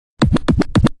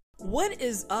What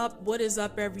is up? What is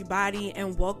up, everybody?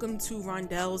 And welcome to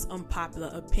Rondell's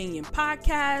Unpopular Opinion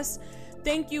Podcast.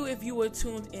 Thank you if you were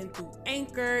tuned in through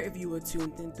Anchor, if you were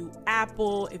tuned in through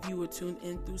Apple, if you were tuned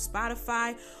in through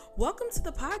Spotify. Welcome to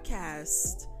the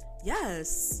podcast.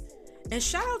 Yes. And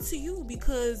shout out to you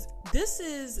because this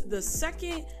is the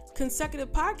second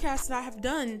consecutive podcast that I have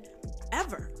done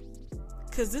ever.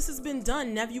 Because this has been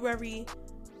done February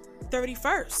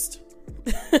 31st.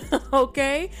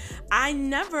 Okay, I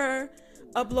never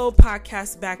upload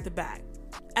podcasts back to back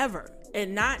ever,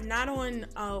 and not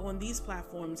on these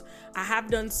platforms. I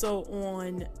have done so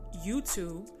on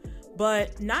YouTube,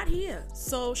 but not here.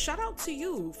 So shout out to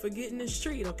you for getting this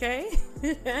treat, okay?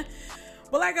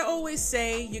 But like I always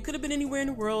say, you could have been anywhere in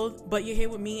the world, but you're here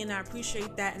with me, and I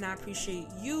appreciate that, and I appreciate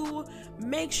you.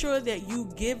 Make sure that you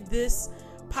give this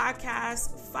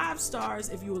podcast 5 stars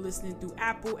if you were listening through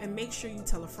Apple, and make sure you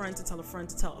tell a friend to tell a friend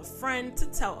to tell a friend to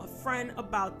tell a friend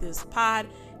about this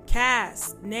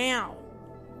podcast. Now,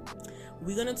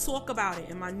 we're gonna talk about it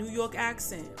in my New York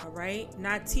accent, all right?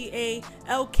 Not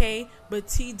T-A-L-K, but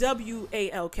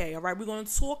T-W-A-L-K, all right? We're gonna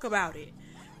talk about it.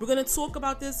 We're gonna talk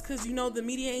about this because, you know, the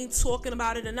media ain't talking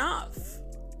about it enough.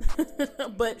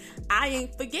 But I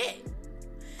ain't forget.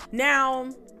 Now,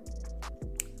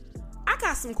 I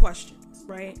got some questions.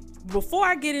 Right? Before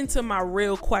I get into my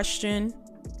real question,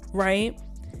 right?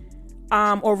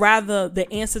 Or rather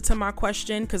the answer to my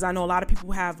question, because I know a lot of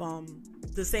people have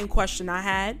the same question I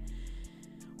had.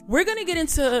 We're going to get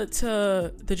into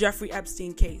the Jeffrey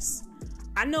Epstein case.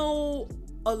 I know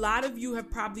a lot of you have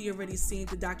probably already seen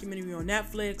the documentary on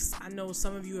Netflix. I know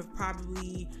some of you have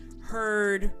probably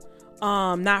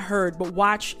but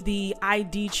watched the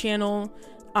ID channel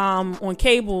on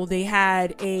cable. They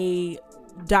had a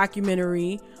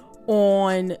documentary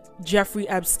on Jeffrey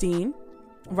Epstein,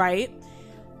 right?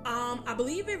 I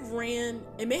believe it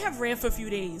may have ran for a few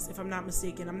days, if I'm not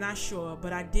mistaken. I'm not sure,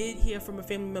 but I did hear from a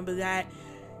family member that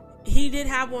he did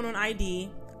have one on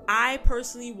ID. I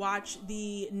personally watched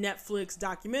the Netflix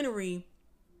documentary,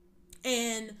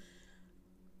 and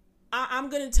I'm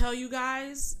gonna tell you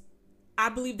guys, I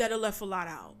believe that it left a lot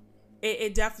out.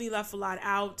 It definitely left a lot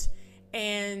out,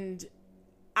 and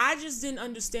I just didn't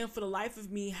understand for the life of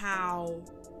me how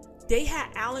they had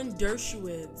Alan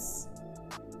Dershowitz.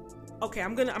 Okay,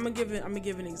 I'm gonna give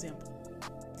an example.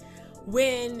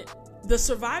 When the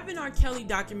Surviving R. Kelly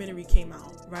documentary came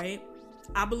out, right?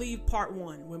 I believe part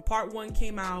 1. When part 1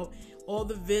 came out, all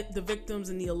the victims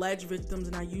and the alleged victims,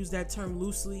 and I use that term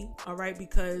loosely, all right,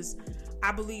 because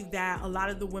I believe that a lot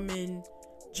of the women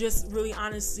just really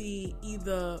honestly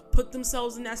either put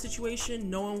themselves in that situation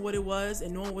knowing what it was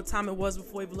and knowing what time it was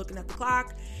before even looking at the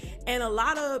clock. And a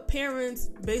lot of parents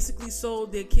basically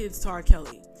sold their kids to R.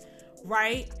 Kelly,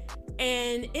 right?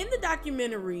 And in the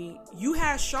documentary, you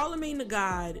have Charlemagne the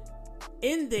God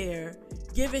in there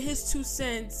giving his 2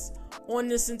 cents on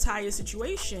this entire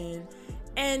situation.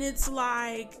 And it's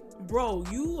like, bro,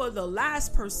 you are the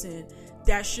last person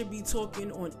that should be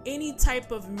talking on any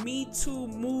type of Me Too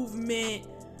movement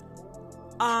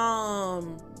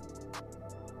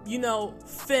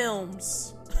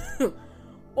films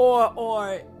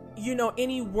or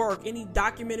any work, any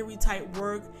documentary type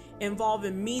work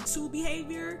involving Me Too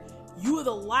behavior. You are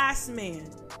the last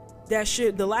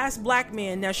black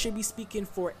man that should be speaking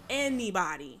for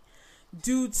anybody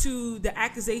due to the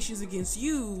accusations against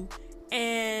you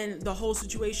and the whole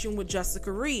situation with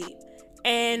Jessica Reed,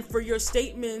 and for your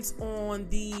statements on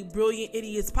the Brilliant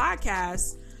Idiots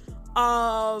podcast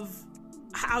of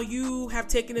how you have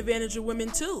taken advantage of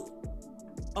women too.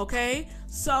 Okay,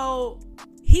 so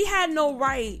he had no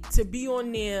right to be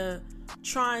on there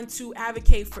trying to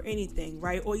advocate for anything,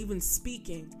 right? Or even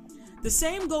speaking. The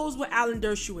same goes with Alan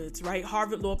Dershowitz, right?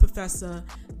 Harvard law professor,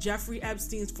 Jeffrey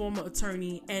Epstein's former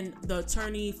attorney, and the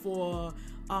attorney for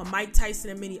Mike Tyson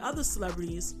and many other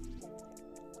celebrities.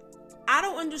 I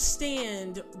don't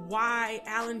understand why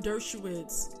Alan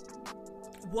Dershowitz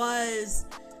was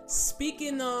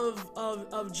speaking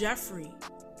of Jeffrey.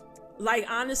 Like,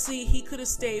 honestly, he could have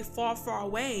stayed far, far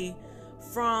away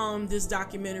from this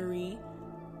documentary.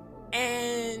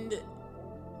 And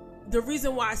the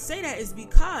reason why I say that is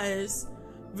because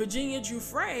Virginia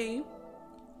Giuffre,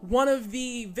 one of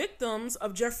the victims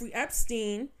of Jeffrey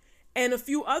Epstein, and a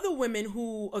few other women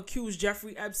who accused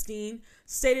Jeffrey Epstein,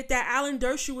 stated that Alan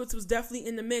Dershowitz was definitely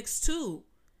in the mix too,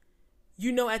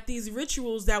 at these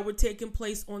rituals that were taking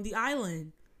place on the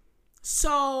island.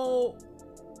 So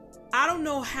I don't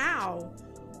know how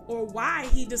or why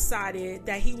he decided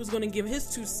that he was going to give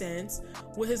his 2 cents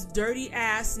with his dirty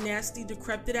ass, nasty,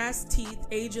 decrepit ass teeth,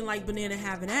 aging like banana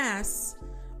having ass.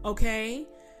 Okay?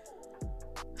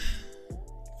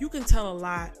 You can tell a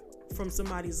lot from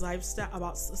somebody's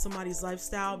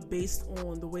lifestyle based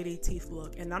on the way their teeth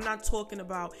look. And I'm not talking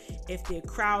about if they're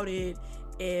crowded,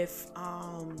 if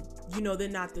they're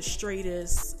not the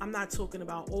straightest. I'm not talking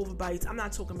about overbites. I'm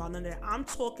not talking about none of that. I'm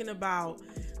talking about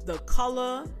the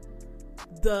color,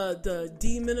 the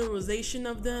demineralization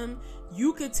of them.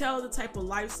 You could tell the type of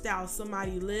lifestyle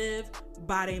somebody live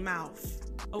by their mouth,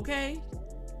 okay?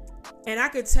 And I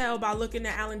could tell by looking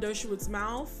at Alan Dershowitz's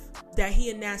mouth that he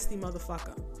a nasty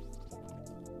motherfucker.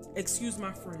 Excuse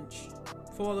my French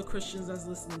for all the Christians that's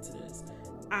listening to this.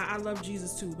 I love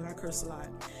Jesus too, but I curse a lot.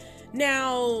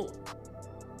 Now,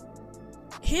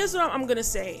 here's what I'm going to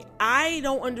say. I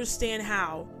don't understand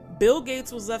how Bill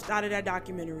Gates was left out of that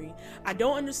documentary. I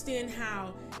don't understand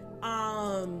how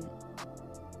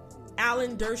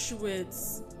Alan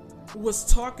Dershowitz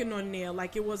was talking on there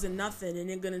like it wasn't nothing, and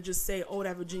they're going to just say, oh,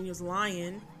 that Virginia's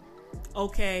lying.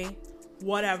 Okay,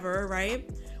 whatever, right?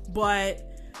 But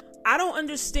I don't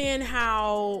understand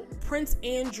how Prince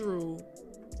Andrew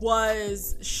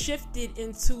was shifted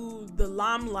into the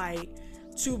limelight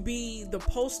to be the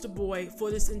poster boy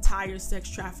for this entire sex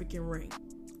trafficking ring,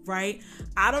 right?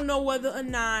 I don't know whether or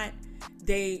not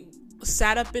they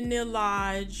sat up in their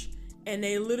lodge and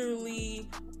they literally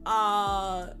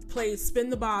played spin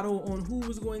the bottle on who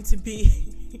was going to be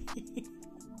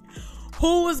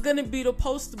the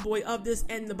poster boy of this,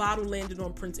 and the bottle landed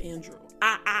on Prince Andrew.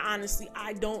 I honestly,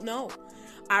 I don't know.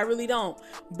 I really don't.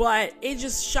 But it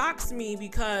just shocks me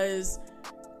because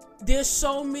there's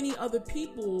so many other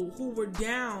people who were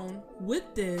down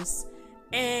with this,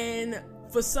 and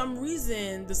for some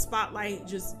reason the spotlight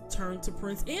just turned to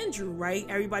Prince Andrew, right?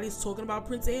 Everybody's talking about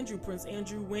Prince Andrew. Prince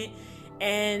Andrew went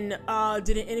and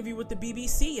did an interview with the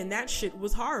BBC, and that shit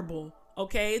was horrible.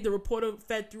 Okay, the reporter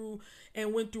fed through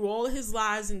and went through all of his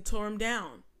lies and tore him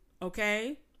down.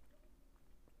 Okay,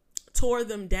 tore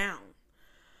them down.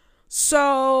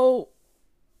 So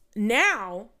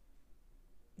now,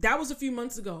 that was a few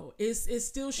months ago. It's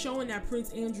still showing that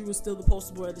Prince Andrew is still the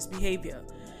poster boy of this behavior.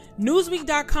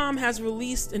 Newsweek.com has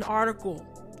released an article,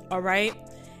 all right?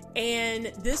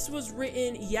 And this was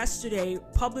written yesterday,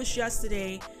 published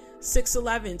yesterday,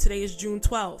 6/11. Today is June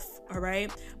 12th, all right?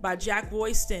 By Jack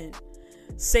Royston.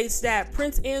 States that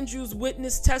Prince Andrew's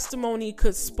witness testimony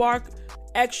could spark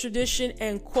extradition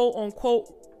and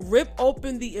quote-unquote rip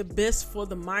open the abyss for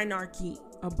the monarchy,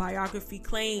 a biography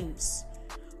claims.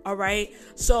 All right,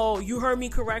 so you heard me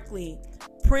correctly.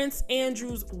 Prince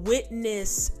Andrew's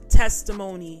witness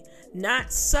testimony,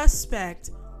 not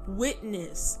suspect,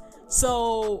 witness.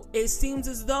 So it seems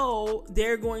as though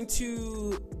they're going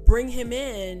to bring him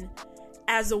in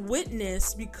as a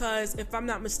witness because, if I'm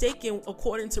not mistaken,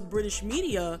 according to British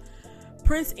media,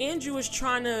 Prince Andrew is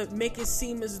trying to make it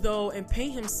seem as though and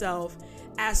paint himself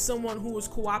as someone who was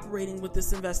cooperating with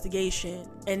this investigation,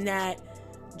 and that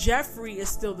Jeffrey is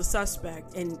still the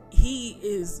suspect and he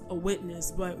is a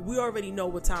witness. But we already know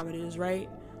what time it is, right?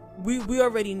 We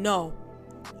already know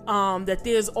that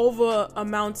there's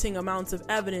mounting amounts of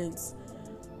evidence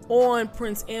on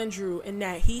Prince Andrew and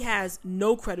that he has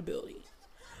no credibility.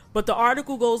 But the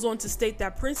article goes on to state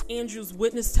that Prince Andrew's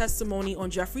witness testimony on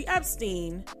Jeffrey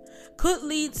Epstein could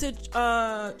lead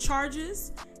to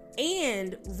charges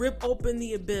and rip open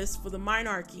the abyss for the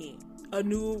monarchy, a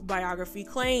new biography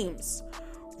claims.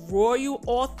 Royal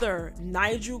author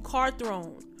Nigel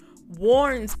Carthrone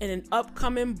warns in an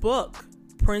upcoming book,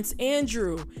 Prince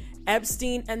Andrew,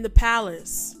 Epstein and the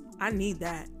Palace. I need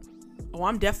that. Oh,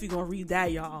 I'm definitely gonna read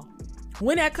that, y'all.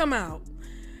 When that come out.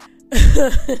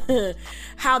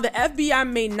 How the FBI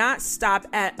may not stop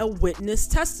at a witness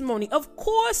testimony. Of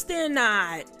course they're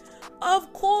not.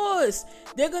 Of course.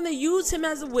 They're going to use him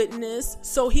as a witness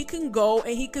so he can go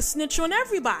and he can snitch on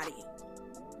everybody.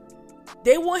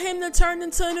 They want him to turn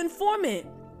into an informant.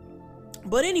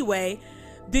 But anyway,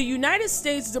 the United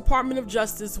States Department of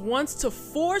Justice wants to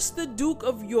force the Duke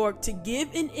of York to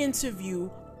give an interview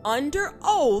under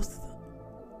oath.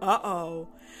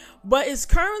 But is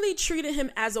currently treating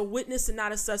him as a witness and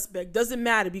not a suspect. Doesn't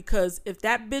matter, because if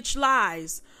that bitch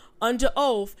lies under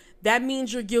oath, that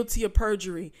means you're guilty of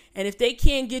perjury. And if they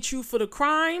can't get you for the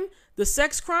crime, the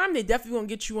sex crime, they definitely gonna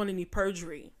get you on any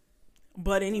perjury.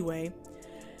 But anyway,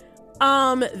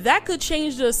 that could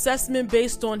change the assessment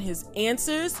based on his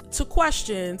answers to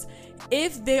questions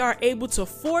if they are able to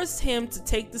force him to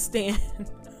take the stand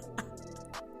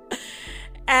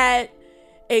at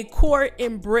a court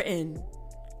in Britain.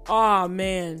 Oh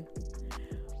man.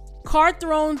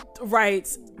 Carthrone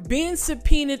writes, being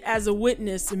subpoenaed as a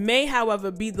witness may,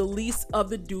 however, be the least of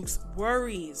the Duke's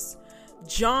worries.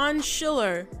 John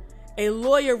Schiller, a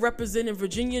lawyer representing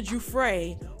Virginia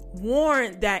Giuffre,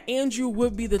 warned that Andrew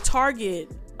would be the target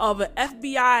of an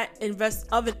FBI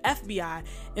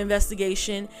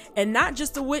investigation and not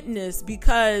just a witness,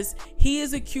 because he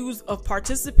is accused of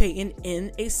participating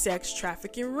in a sex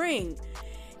trafficking ring.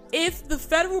 If the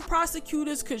federal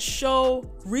prosecutors could show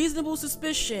reasonable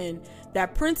suspicion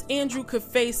that Prince Andrew could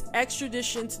face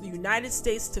extradition to the United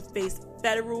States to face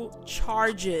federal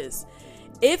charges,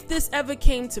 if this ever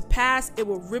came to pass, it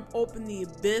will rip open the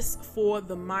abyss for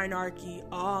the monarchy.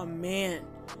 Oh man,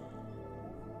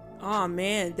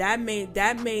 that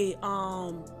may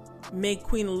make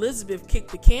Queen Elizabeth kick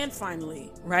the can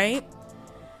finally, right?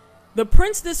 The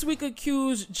prince this week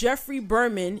accused Geoffrey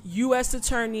Berman, U.S.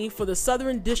 attorney for the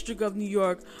Southern District of New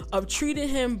York, of treating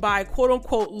him by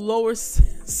quote-unquote lower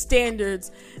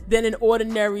standards than an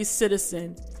ordinary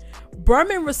citizen.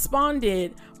 Berman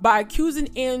responded by accusing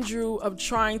Andrew of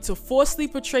trying to falsely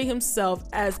portray himself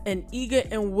as an eager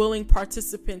and willing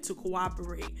participant to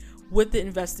cooperate with the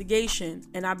investigation,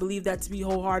 and I believe that to be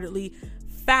wholeheartedly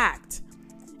fact.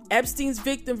 Epstein's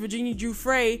victim, Virginia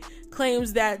Giuffre,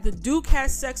 claims that the Duke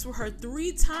had sex with her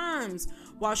 3 times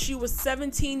while she was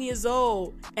 17 years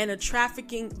old and a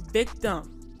trafficking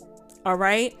victim. All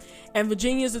right. And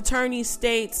Virginia's attorney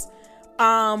states,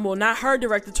 well, not her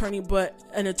direct attorney, but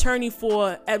an attorney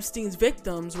for Epstein's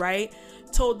victims, right,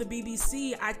 told the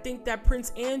BBC, I think that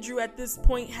Prince Andrew at this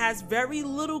point has very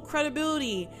little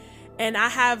credibility, and I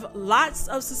have lots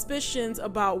of suspicions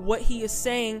about what he is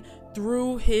saying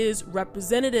through his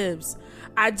representatives.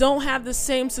 I don't have the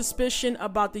same suspicion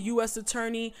about the U.S.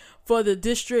 attorney for the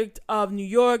District of New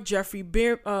York, Geoffrey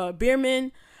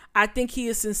Berman. I think he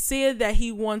is sincere that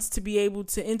he wants to be able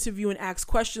to interview and ask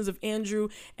questions of Andrew,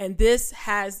 and this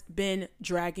has been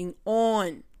dragging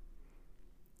on.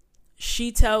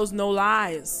 She tells no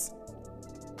lies.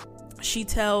 She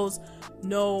tells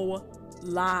no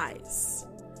lies.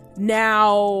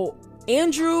 Now,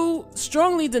 Andrew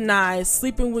strongly denies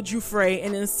sleeping with Giuffre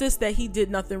and insists that he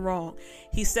did nothing wrong.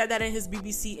 He said that in his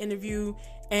BBC interview,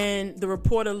 and the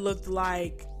reporter looked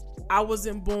like, I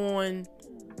wasn't born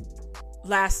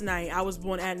last night, I was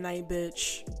born at night,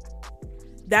 bitch.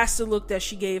 That's the look that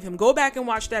she gave him. Go back and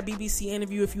watch that BBC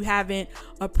interview if you haven't,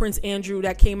 of Prince Andrew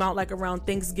that came out like around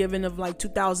Thanksgiving of like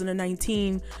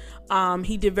 2019.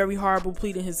 He did very horrible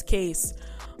pleading his case.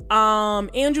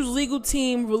 Andrew's legal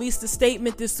team released a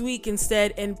statement this week and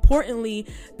said, importantly,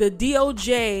 the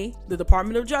DOJ, the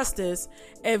Department of Justice,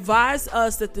 advised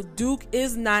us that the Duke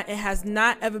is not and has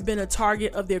not ever been a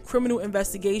target of their criminal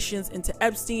investigations into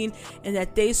Epstein, and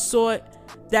that they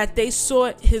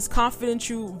sought his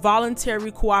confidential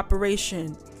voluntary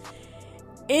cooperation.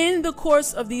 In the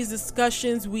course of these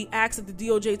discussions, we asked the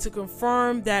DOJ to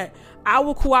confirm that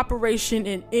our cooperation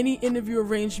in any interview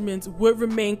arrangements would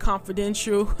remain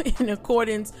confidential in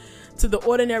accordance to the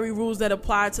ordinary rules that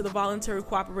apply to the voluntary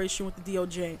cooperation with the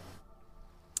DOJ.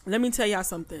 Let me tell y'all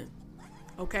something,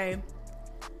 okay?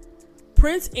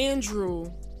 Prince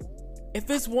Andrew, if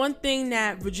it's one thing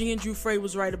that Virginia Giuffre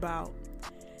was right about,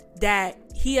 that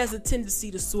he has a tendency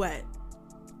to sweat.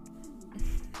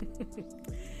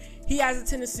 He has a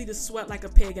tendency to sweat like a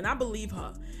pig, and I believe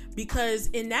her, because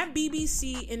in that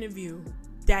BBC interview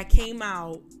that came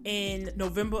out in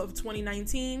November of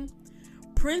 2019,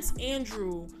 Prince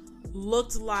Andrew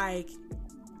looked like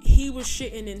he was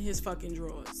shitting in his fucking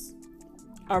drawers.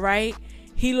 All right?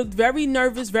 He looked very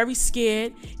nervous, very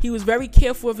scared. He was very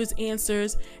careful of his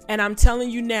answers, and I'm telling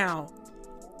you now,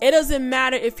 it doesn't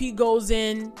matter if he goes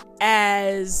in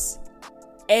as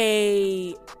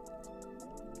a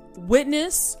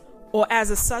witness or as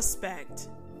a suspect,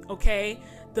 okay?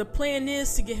 The plan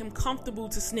is to get him comfortable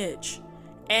to snitch.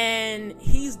 And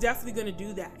he's definitely going to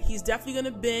do that. He's definitely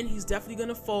going to bend. He's definitely going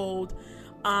to fold.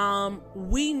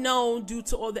 We know, due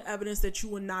to all the evidence, that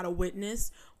you are not a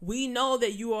witness. We know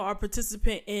that you are a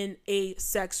participant in a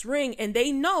sex ring. And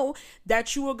they know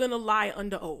that you are going to lie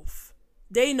under oath.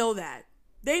 They know that.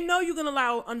 They know you're going to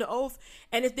lie under oath.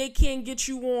 And if they can't get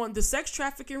you on the sex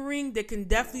trafficking ring, they can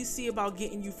definitely see about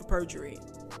getting you for perjury.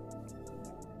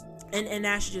 And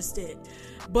that's just it.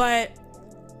 But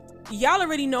y'all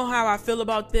already know how I feel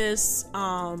about this.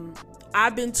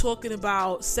 I've been talking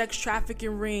about sex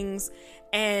trafficking rings,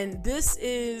 and this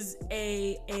is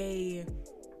a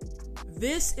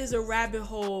rabbit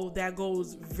hole that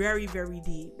goes very, very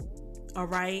deep. All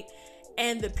right.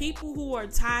 And the people who are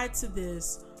tied to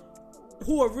this,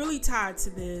 who are really tied to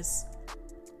this,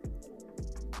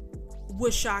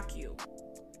 would shock you.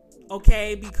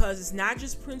 Okay, because it's not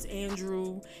just Prince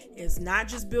Andrew, it's not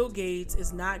just Bill Gates,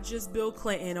 it's not just Bill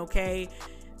Clinton, okay?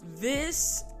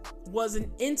 This was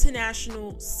an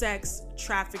international sex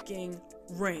trafficking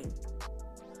ring.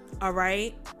 All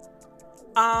right?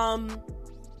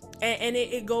 and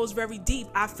it goes very deep.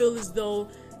 I feel as though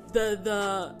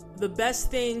the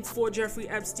best thing for Jeffrey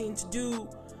Epstein to do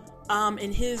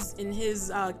in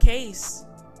his case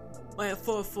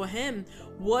for him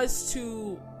was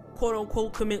to quote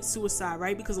unquote commit suicide,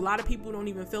 right? Because a lot of people don't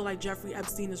even feel like Jeffrey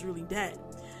Epstein is really dead.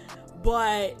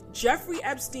 But Jeffrey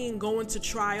Epstein going to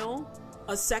trial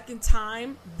a second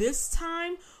time, this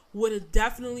time would have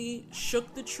definitely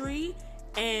shook the tree,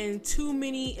 and too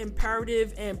many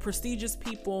imperative and prestigious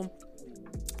people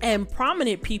and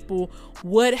prominent people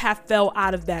would have fell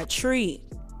out of that tree.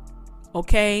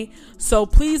 Okay, so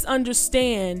please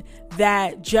understand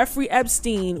that Jeffrey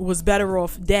Epstein was better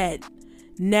off dead.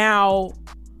 Now,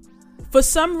 for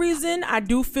some reason, I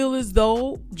do feel as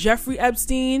though Jeffrey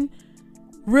Epstein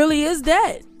really is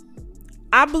dead.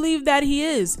 I believe that he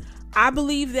is. I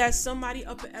believe that somebody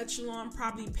upper echelon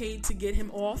probably paid to get him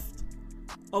off.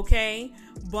 Okay,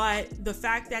 but the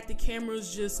fact that the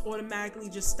cameras just automatically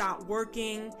just stopped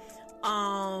working,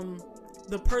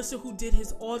 the person who did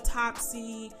his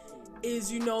autopsy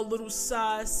is, a little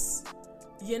sus,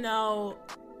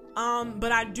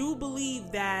 but I do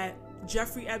believe that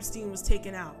Jeffrey Epstein was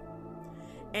taken out,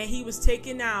 and he was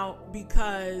taken out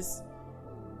because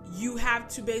you have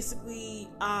to basically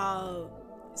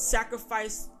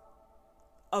sacrifice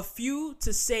a few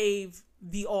to save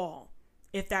the all,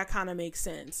 if that kind of makes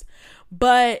sense.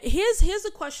 But here's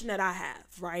a question that I have,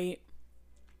 right?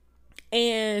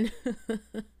 And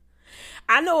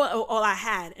I know all I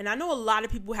had, and I know a lot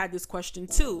of people had this question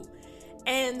too.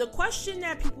 And the question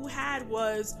that people had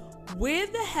was, where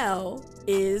the hell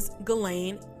is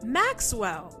Ghislaine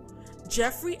Maxwell,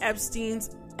 Jeffrey Epstein's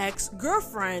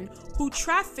ex-girlfriend who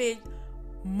trafficked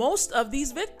most of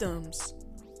these victims?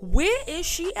 Where is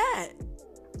she at?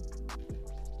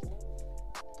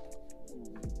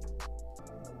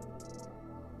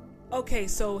 Okay,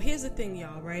 so here's the thing,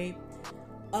 y'all, right?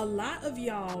 A lot of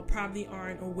y'all probably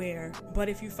aren't aware, but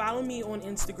if you follow me on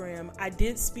Instagram, I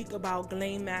did speak about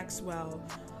Ghislaine Maxwell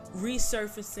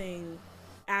resurfacing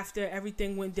after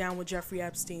everything went down with Jeffrey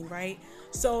Epstein, right?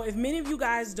 So if many of you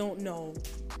guys don't know,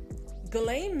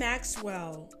 Ghislaine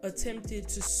Maxwell attempted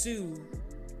to sue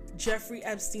Jeffrey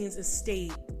Epstein's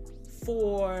estate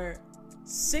for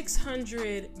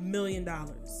 $600 million,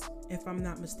 if I'm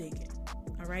not mistaken.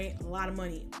 All right, a lot of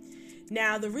money.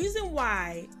 Now, the reason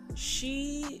why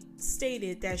she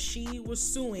stated that she was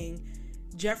suing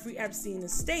Jeffrey Epstein's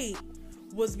estate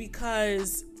was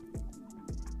because,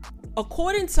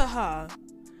 according to her,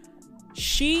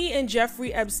 she and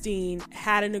Jeffrey Epstein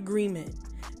had an agreement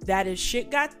that if shit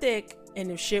got thick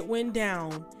and if shit went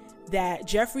down, that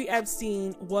Jeffrey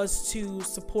Epstein was to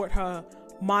support her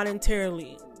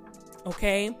monetarily.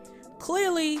 Okay?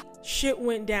 Clearly, shit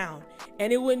went down.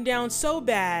 And it went down so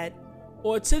bad,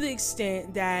 or to the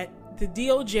extent that the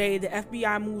DOJ, the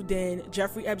FBI moved in,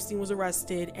 Jeffrey Epstein was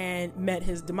arrested and met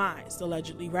his demise,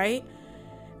 allegedly, right?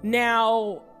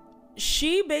 Now,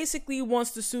 she basically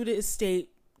wants to sue the estate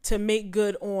to make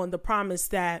good on the promise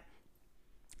that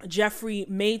Jeffrey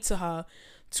made to her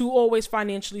to always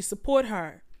financially support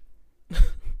her.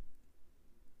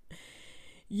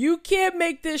 You can't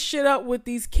make this shit up with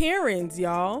these Karens,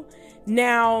 y'all.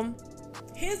 Now,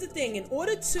 here's the thing. In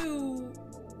order to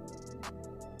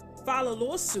file a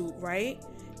lawsuit, right,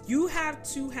 you have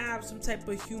to have some type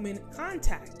of human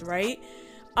contact, right?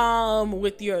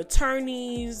 With your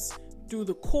attorneys, through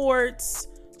the courts.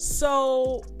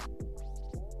 So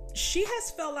she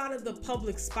has fell out of the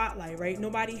public spotlight, right?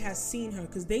 Nobody has seen her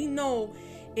because they know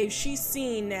if she's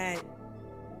seen that,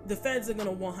 the feds are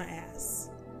gonna want her ass.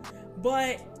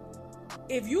 But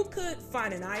if you could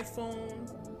find an iPhone,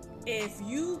 if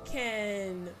you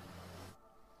can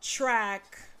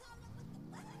track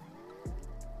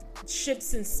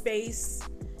ships in space,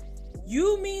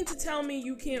 you mean to tell me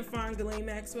you can't find Ghislaine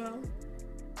Maxwell?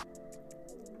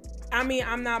 I mean,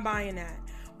 I'm not buying that.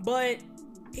 But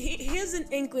here's an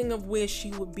inkling of where she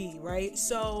would be, right?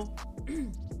 So,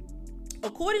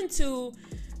 according to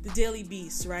the Daily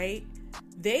Beast, right,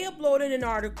 they uploaded an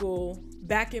article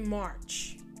back in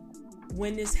March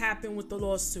when this happened with the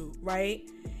lawsuit, right?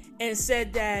 And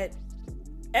said that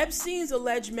Epstein's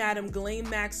alleged Madam Ghislaine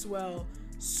Maxwell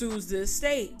sues the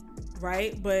estate,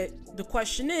 right? But the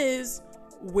question is,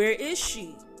 where is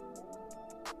she?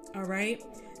 All right.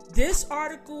 This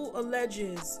article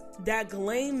alleges that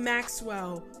Ghislaine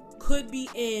Maxwell could be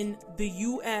in the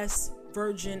U.S.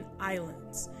 Virgin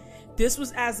Islands. This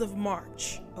was as of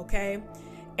March, okay?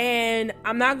 And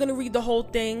I'm not going to read the whole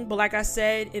thing, but like I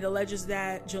said, it alleges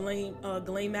that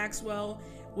Ghislaine Maxwell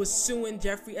was suing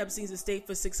Jeffrey Epstein's estate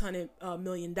for $600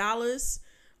 million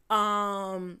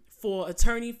for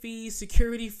attorney fees,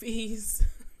 security fees.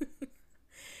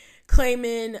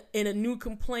 claiming in a new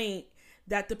complaint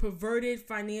that the perverted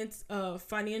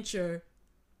financier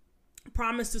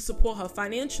promised to support her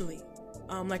financially.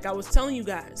 Like I was telling you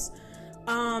guys,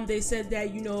 they said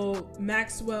that,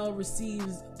 Maxwell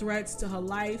receives threats to her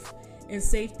life and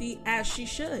safety, as she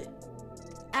should.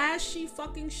 As she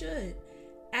fucking should.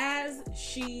 As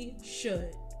she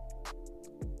should.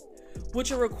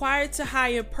 Which are required to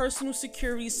hire personal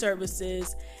security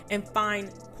services and find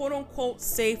quote-unquote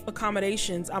safe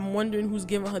accommodations. I'm wondering who's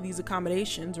giving her these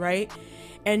accommodations, right?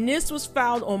 And this was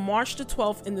filed on March the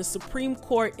 12th in the Supreme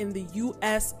Court in the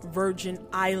U.S. Virgin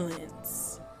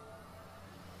Islands.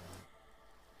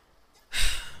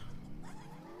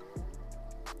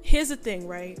 Here's the thing,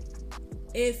 right?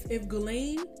 If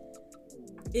Ghislaine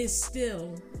is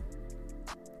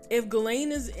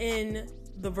in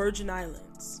the Virgin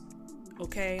Islands,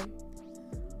 okay,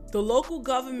 the local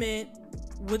government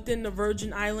within the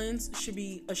Virgin Islands should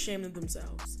be ashamed of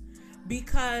themselves,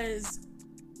 because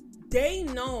they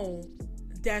know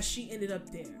that she ended up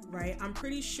there, right? I'm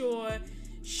pretty sure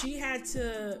she had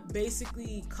to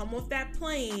basically come off that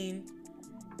plane,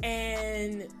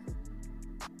 and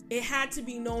it had to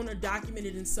be known or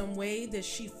documented in some way that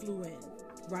she flew in,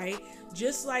 right?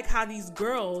 Just like how these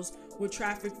girls were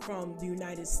trafficked from the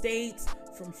United States,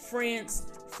 from France,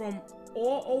 from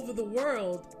all over the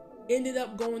world, ended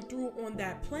up going through on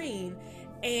that plane.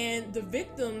 And the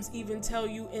victims even tell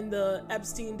you in the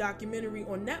Epstein documentary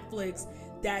on Netflix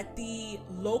that the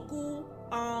local,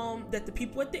 that the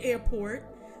people at the airport,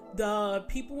 the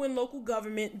people in local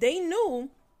government, they knew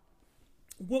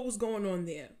what was going on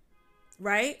there,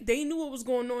 right? They knew what was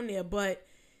going on there, but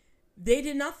they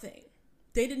did nothing.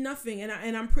 They did nothing.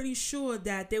 And I'm pretty sure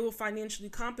that they were financially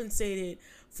compensated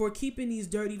for keeping these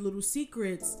dirty little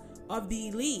secrets of the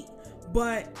elite.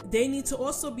 But they need to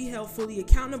also be held fully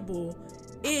accountable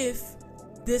if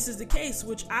this is the case,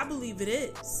 which I believe it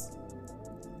is.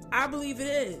 I believe it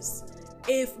is.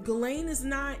 If Ghislaine is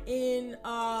not in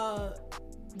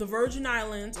the Virgin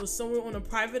Islands or somewhere on a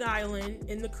private island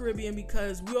in the Caribbean,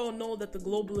 because we all know that the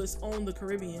globalists own the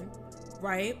Caribbean,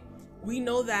 right? We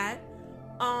know that.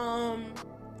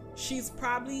 She's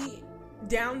probably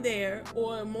down there,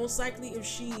 or most likely if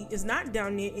she is not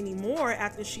down there anymore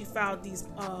after she filed these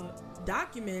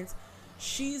documents,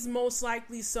 she's most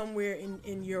likely somewhere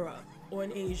in Europe or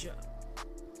in Asia.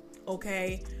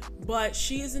 Okay, but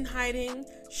she is in hiding.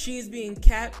 She's being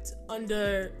kept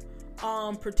under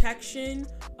protection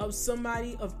of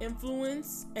somebody of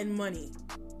influence and money.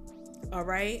 All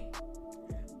right,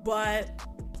 but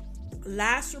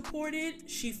last reported,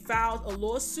 she filed a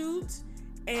lawsuit,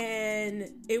 and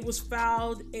it was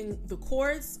filed in the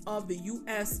courts of the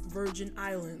U.S. Virgin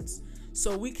Islands,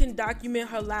 so we can document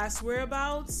her last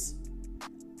whereabouts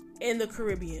in the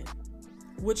Caribbean,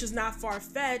 which is not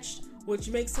far-fetched, which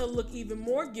makes her look even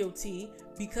more guilty,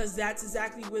 because that's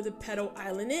exactly where the pedo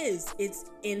island is. It's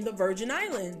in the Virgin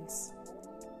Islands.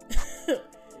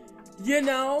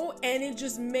 And it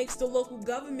just makes the local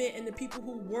government and the people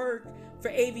who work for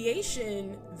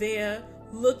aviation there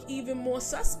look even more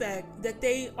suspect, that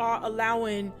they are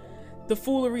allowing the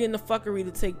foolery and the fuckery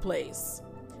to take place.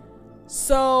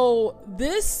 So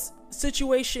this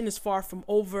situation is far from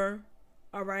over.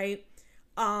 All right.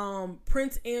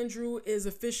 Prince Andrew is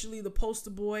officially the poster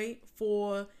boy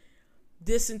for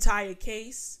this entire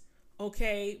case.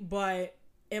 Okay. But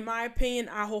in my opinion,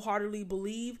 I wholeheartedly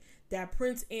believe that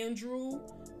Prince Andrew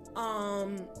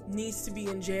needs to be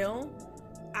in jail.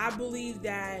 I believe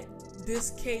that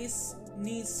this case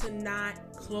needs to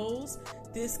not close.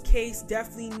 This case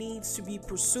definitely needs to be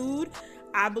pursued.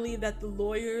 I believe that the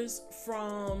lawyers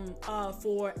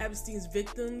for Epstein's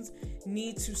victims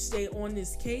need to stay on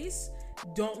this case.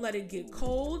 Don't let it get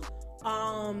cold.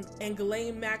 And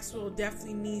Ghislaine Maxwell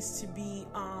definitely needs to be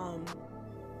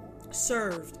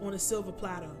served on a silver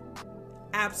platter.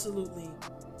 Absolutely.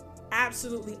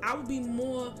 Absolutely. I would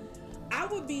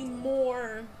be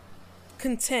more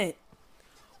content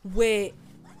with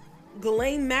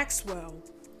Ghislaine Maxwell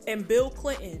and Bill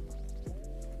Clinton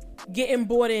getting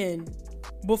brought in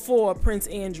before Prince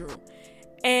Andrew.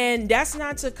 And that's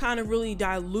not to kind of really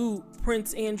dilute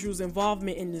Prince Andrew's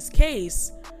involvement in this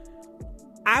case.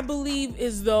 I believe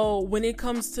as though when it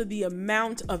comes to the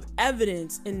amount of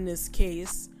evidence in this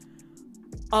case,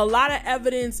 a lot of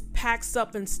evidence packs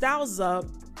up and stacks up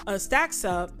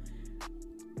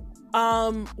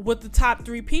with the top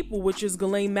three people, which is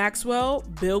Ghislaine Maxwell,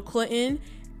 Bill Clinton,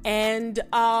 and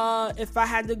if I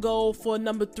had to go for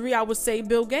number 3, I would say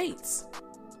Bill Gates.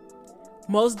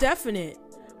 Most definite.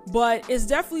 But it's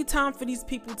definitely time for these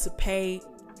people to pay.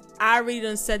 I already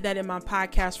done said that in my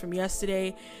podcast from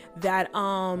yesterday, that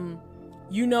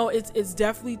You know, it's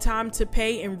definitely time to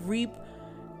pay and reap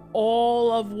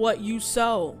all of what you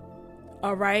sow.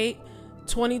 All right.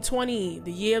 2020,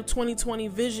 the year of 2020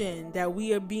 vision, that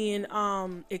we are being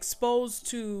exposed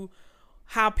to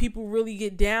how people really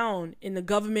get down in the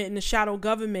government and the shadow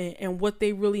government and what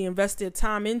they really invest their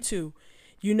time into,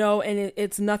 you know, and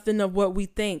it's nothing of what we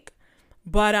think.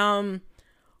 But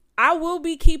I will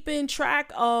be keeping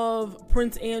track of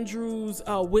Prince Andrew's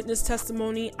witness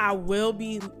testimony. I will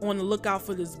be on the lookout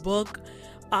for this book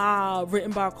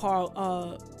written by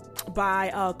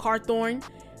Carthorne.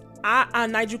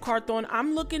 Nigel Carthorne.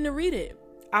 I'm looking to read it.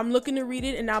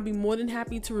 And I'll be more than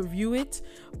happy to review it.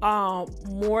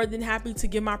 More than happy to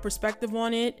give my perspective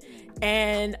on it.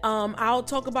 And I'll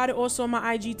talk about it also on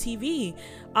my IGTV.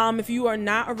 If you are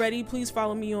not already, please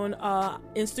follow me on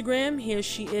Instagram. Here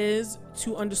she is,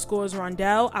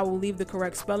 2_Rondell. I will leave the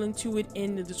correct spelling to it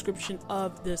in the description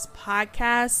of this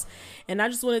podcast. And I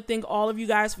just want to thank all of you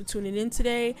guys for tuning in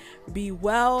today. Be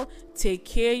well. Take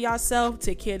care of yourself.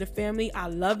 Take care of the family. I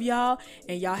love y'all.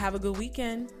 And y'all have a good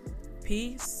weekend.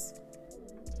 Peace.